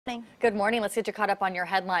Good morning. Let's get you caught up on your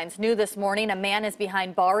headlines. New this morning, a man is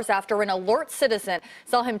behind bars after an alert citizen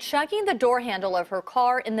saw him checking the door handle of her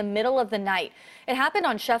car in the middle of the night. It happened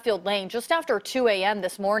on Sheffield Lane just after 2 a.m.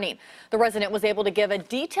 this morning. The resident was able to give a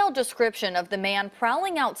detailed description of the man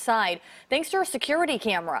prowling outside thanks to a security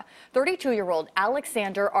camera. 32-year-old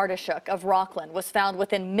Alexander Artishuk of Rockland was found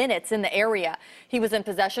within minutes in the area. He was in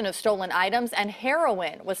possession of stolen items, and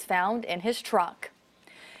heroin was found in his truck.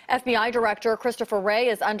 FBI Director Christopher Wray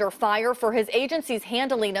is under fire for his agency's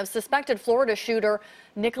handling of suspected Florida shooter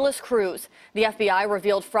Nikolas Cruz. The FBI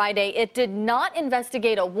revealed Friday it did not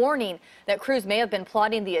investigate a warning that Cruz may have been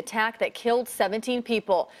plotting the attack that killed 17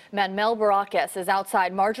 people. Manuel Baracus is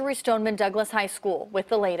outside Marjorie Stoneman Douglas High School with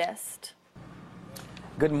the latest.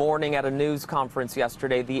 Good morning. At a news conference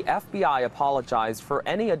yesterday, the FBI apologized for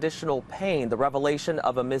any additional pain the revelation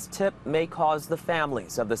of a mistip may cause the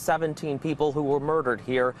families of the 17 people who were murdered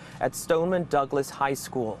here at Stoneman Douglas High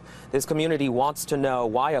School. This community wants to know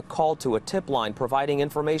why a call to a tip line providing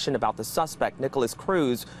information about the suspect, Nikolas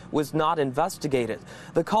Cruz, was not investigated.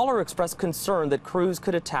 The caller expressed concern that Cruz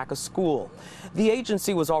could attack a school. The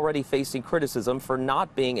agency was already facing criticism for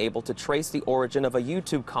not being able to trace the origin of a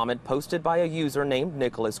YouTube comment posted by a user named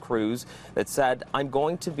Nikolas Cruz that said, "I'm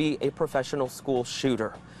going to be a professional school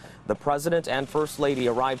shooter." The president and first lady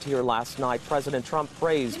arrived here last night. President Trump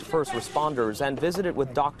praised first responders and visited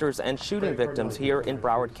with doctors and shooting victims here in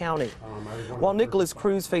Broward County. While Nikolas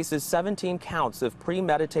Cruz faces 17 counts of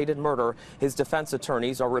premeditated murder, his defense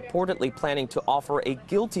attorneys are reportedly planning to offer a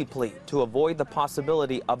guilty plea to avoid the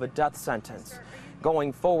possibility of a death sentence.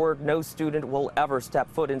 Going forward, no student will ever step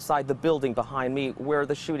foot inside the building behind me where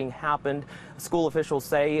the shooting happened. School officials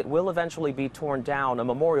say it will eventually be torn down, a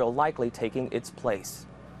memorial likely taking its place.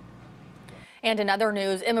 And in other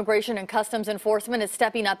news, Immigration and Customs Enforcement is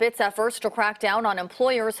stepping up its efforts to crack down on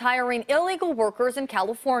employers hiring illegal workers in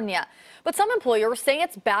California. But some employers say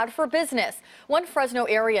it's bad for business. One Fresno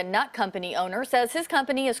area nut company owner says his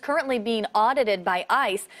company is currently being audited by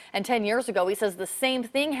ICE, and 10 years ago he says the same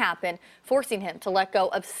thing happened, forcing him to let go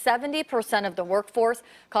of 70% of the workforce,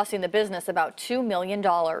 costing the business about $2 million.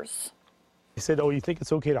 He said, "Oh, you think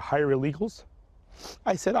it's okay to hire illegals?"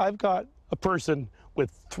 I said, "I've got a person with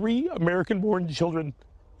 3 American-born children,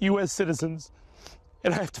 U.S. citizens,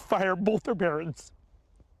 and I have to fire both their parents.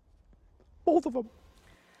 Both of them."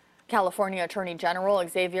 California Attorney General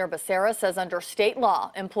Xavier Becerra says under state law,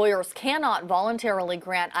 employers cannot voluntarily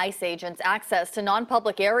grant ICE agents access to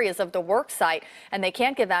non-public areas of the work site, and they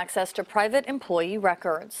can't give access to private employee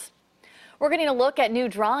records. We're getting a look at new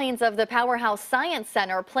drawings of the Powerhouse Science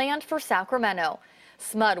Center planned for Sacramento.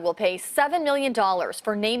 SMUD will pay $7 million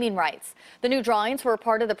for naming rights. The new drawings were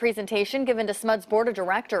part of the presentation given to SMUD's board of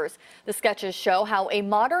directors. The sketches show how a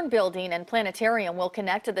modern building and planetarium will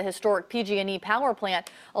connect to the historic PG&E power plant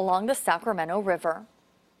along the Sacramento River.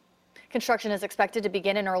 Construction is expected to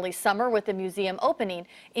begin in early summer, with the museum opening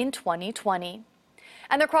in 2020.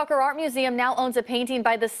 And the Crocker Art Museum now owns a painting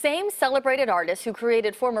by the same celebrated artist who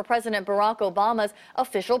created former President Barack Obama's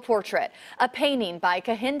official portrait. A painting by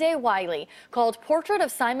Kehinde Wiley called Portrait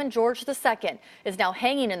of Simon George II is now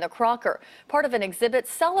hanging in the Crocker, part of an exhibit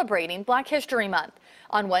celebrating Black History Month.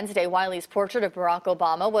 On Wednesday, Wiley's portrait of Barack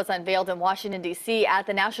Obama was unveiled in Washington, D.C. at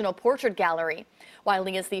the National Portrait Gallery.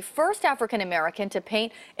 Wiley is the first African American to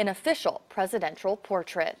paint an official presidential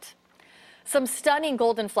portrait. Some stunning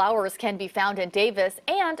golden flowers can be found in Davis,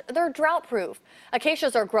 and they're drought-proof.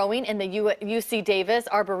 Acacias are growing in the UC Davis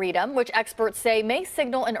Arboretum, which experts say may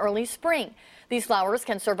signal an early spring. These flowers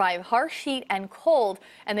can survive harsh heat and cold,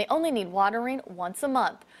 and they only need watering once a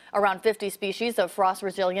month. Around 50 species of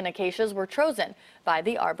frost-resilient acacias were chosen by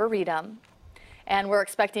the Arboretum. And we're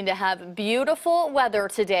expecting to have beautiful weather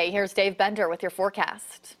today. Here's Dave Bender with your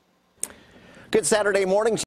forecast. Good Saturday morning.